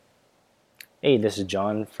Hey, this is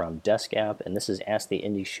John from Desk App, and this is Ask the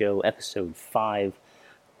Indie Show, episode 5,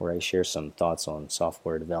 where I share some thoughts on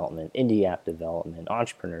software development, indie app development,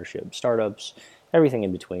 entrepreneurship, startups, everything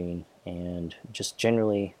in between, and just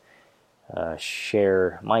generally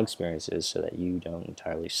share my experiences so that you don't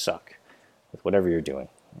entirely suck with whatever you're doing.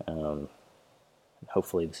 Um,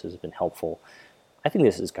 Hopefully, this has been helpful. I think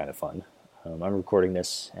this is kind of fun. I'm recording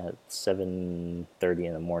this at 7:30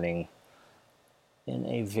 in the morning in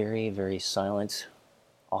a very, very silent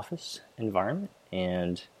office environment,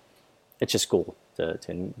 and it's just cool to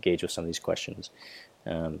engage with some of these questions.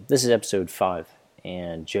 This is episode 5,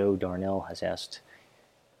 and Joe Darnell has asked,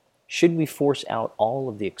 should we force out all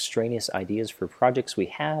of the extraneous ideas for projects we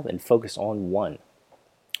have and focus on one?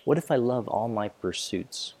 What if I love all my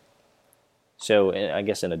pursuits? So I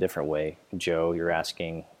guess in a different way, Joe, you're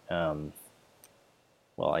asking, well,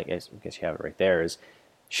 I guess you have it right there, is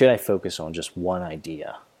should I focus on just one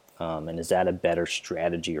idea? And is that a better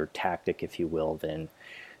strategy or tactic, if you will, than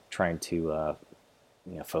trying to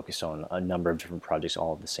focus on a number of different projects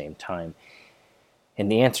all at the same time? And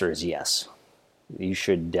the answer is yes. You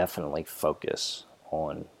should definitely focus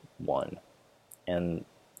on one. And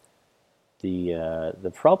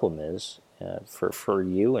the problem is for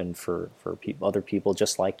you and for other people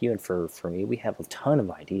just like you and for me, we have a ton of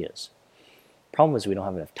ideas. Problem is we don't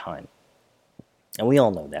have enough time, and we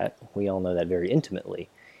all know that. We all know that very intimately.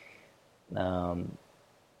 But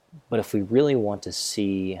if we really want to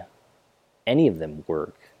see any of them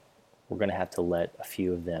work, we're going to have to let a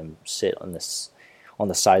few of them sit on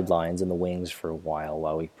the sidelines and the wings for a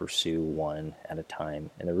while we pursue one at a time.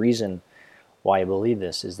 And the reason why I believe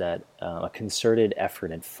this is that a concerted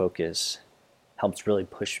effort and focus helps really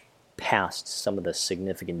push past some of the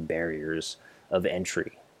significant barriers of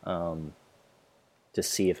entry to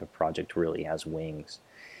see if a project really has wings.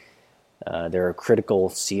 There are critical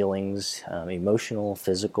ceilings, emotional,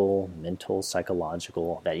 physical, mental,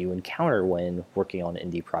 psychological, that you encounter when working on an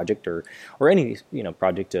indie project or any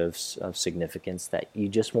project of significance, that you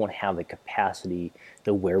just won't have the capacity,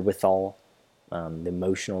 the wherewithal, the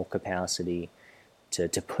emotional capacity to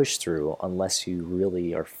push through unless you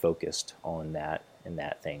really are focused on that and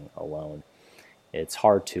that thing alone. It's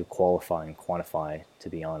hard to qualify and quantify, to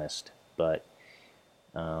be honest, but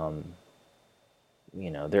there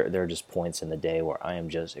are just points in the day where I am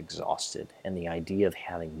just exhausted, and the idea of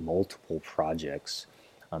having multiple projects,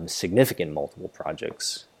 significant multiple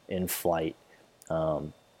projects in flight,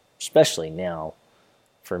 especially now,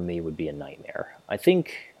 for me would be a nightmare. I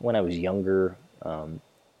think when I was younger,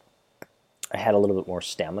 I had a little bit more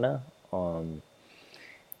stamina,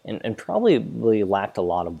 and probably really lacked a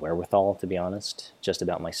lot of wherewithal, to be honest, just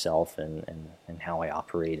about myself and how I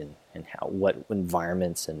operate and what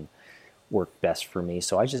environments and work best for me.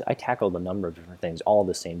 So I tackled a number of different things all at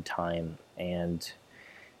the same time, and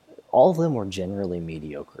all of them were generally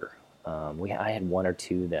mediocre. I had one or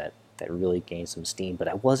two that really gained some steam, but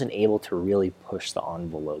I wasn't able to really push the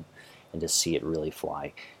envelope and to see it really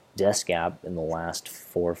fly. Desk App in the last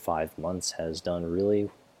 4 or 5 months has done really,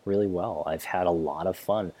 really well. I've had a lot of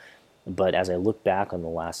fun, but as I look back on the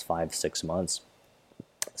last 5, 6 months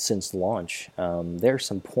since launch, there are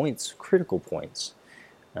some points, critical points,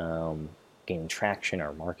 gaining traction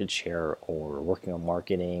or market share or working on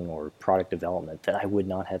marketing or product development, that I would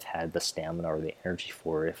not have had the stamina or the energy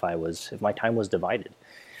for if my time was divided.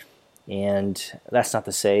 And that's not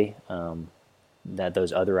to say that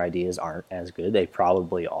those other ideas aren't as good. They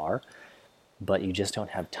probably are, but you just don't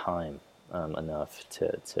have time enough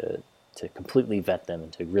to completely vet them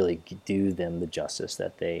and to really do them the justice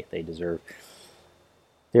that they deserve.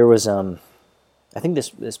 There was I think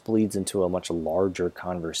this bleeds into a much larger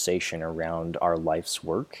conversation around our life's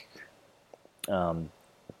work, and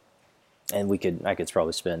I could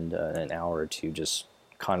probably spend an hour or two just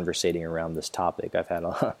conversating around this topic. I've had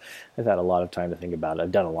a lot of time to think about it.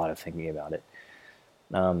 I've done a lot of thinking about it.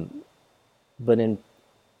 But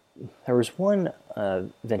there was one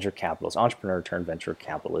venture capitalist, entrepreneur turned venture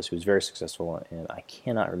capitalist, who was very successful, and I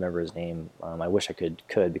cannot remember his name. I wish I could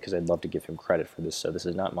because I'd love to give him credit for this. So this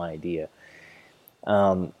is not my idea.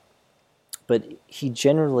 But he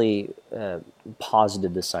generally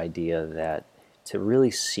posited this idea that to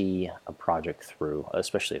really see a project through,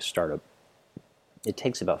 especially a startup, it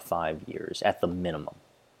takes about 5 years at the minimum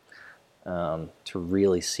to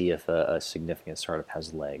really see if a significant startup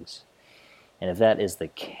has legs. And if that is the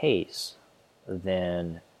case,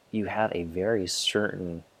 then you have a very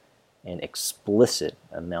certain and explicit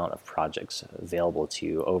amount of projects available to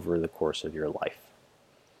you over the course of your life.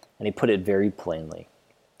 And he put it very plainly,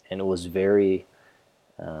 and it was very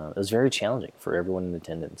challenging for everyone in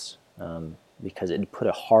attendance. because it put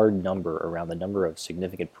a hard number around the number of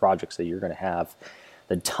significant projects that you're going to have,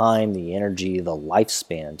 the time, the energy, the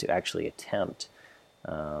lifespan to actually attempt,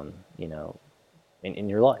 in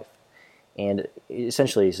your life. And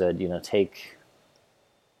essentially he said,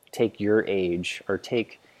 take your age, or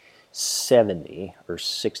take 70 or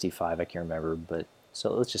 65, I can't remember, but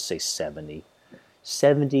so let's just say 70.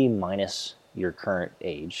 70 minus your current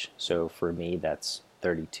age. So for me, that's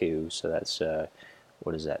 32. So that's,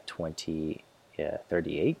 what is that, 20, yeah,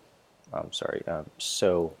 38? I'm sorry, I'm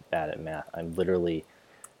so bad at math. I'm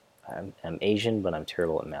Asian, but I'm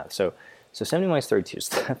terrible at math. So 70 minus 32 is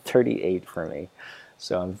 38 for me.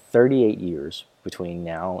 So I'm 38 years between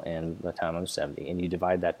now and the time I'm 70, and you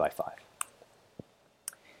divide that by 5.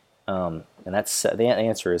 And that's the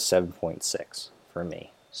answer is 7.6 for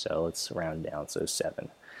me. So let's round down, so 7.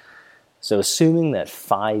 So assuming that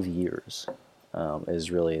 5 years is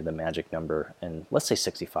really the magic number, and let's say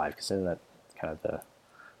 65, because isn't that kind of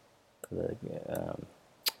the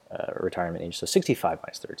retirement age? So 65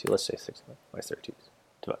 minus 32, let's say 65 minus 32.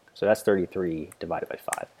 So that's 33 divided by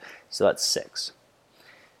 5. So that's 6.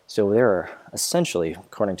 So there are essentially,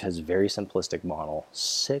 according to his very simplistic model,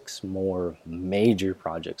 6 more major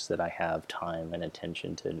projects that I have time and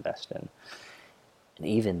attention to invest in. And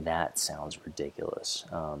even that sounds ridiculous,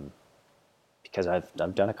 because I've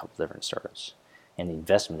done a couple different startups, and the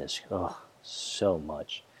investment is so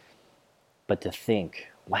much. But to think,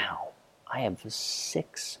 wow, I have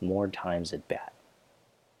 6 more times at bat.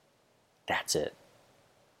 That's it.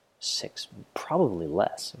 6, probably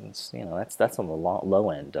less. It's, that's on the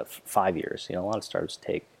low end of 5 years. A lot of startups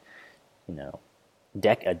take,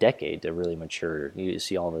 a decade to really mature. You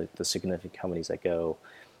see all the significant companies that go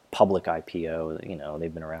public IPO.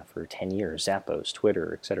 They've been around for 10 years. Zappos,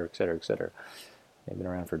 Twitter, et cetera, et cetera, et cetera. They've been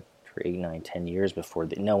around for 8, 9, 10 years before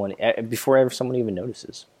someone even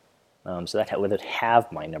notices. So that would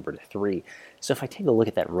have my number to 3. So if I take a look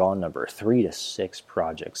at that raw number, 3 to 6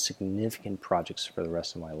 projects, significant projects for the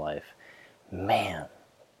rest of my life, man,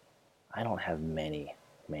 I don't have many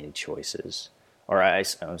choices.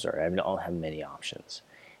 I'm sorry, I don't have many options.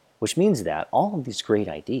 Which means that all of these great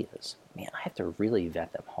ideas, man, I have to really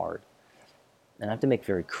vet them hard. And I have to make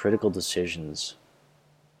very critical decisions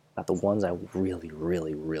about the ones I really,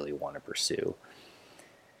 really, really want to pursue.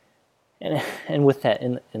 And with that,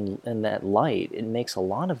 in that light, it makes a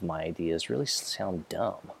lot of my ideas really sound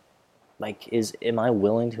dumb. Like, am I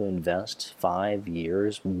willing to invest 5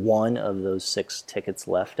 years, one of those 6 tickets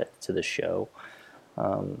left to the show,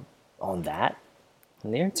 on that?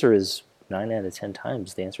 And the answer is 9 out of 10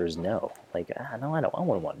 times. The answer is no. Like, no, I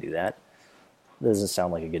wouldn't want to do that. It doesn't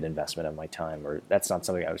sound like a good investment of my time, or that's not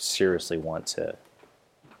something I would seriously want to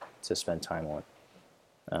spend time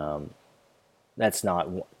on. That's not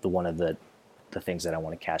one of the things that I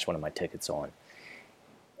want to cash one of my tickets on.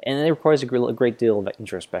 And it requires a great deal of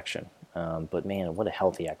introspection. But man, what a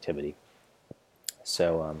healthy activity.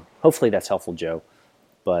 So hopefully that's helpful, Joe.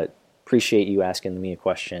 But appreciate you asking me a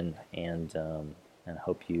question, and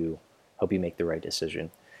hope you make the right decision.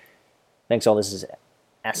 Thanks all. This is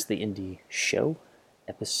Ask the Indie Show,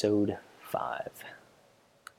 episode 5.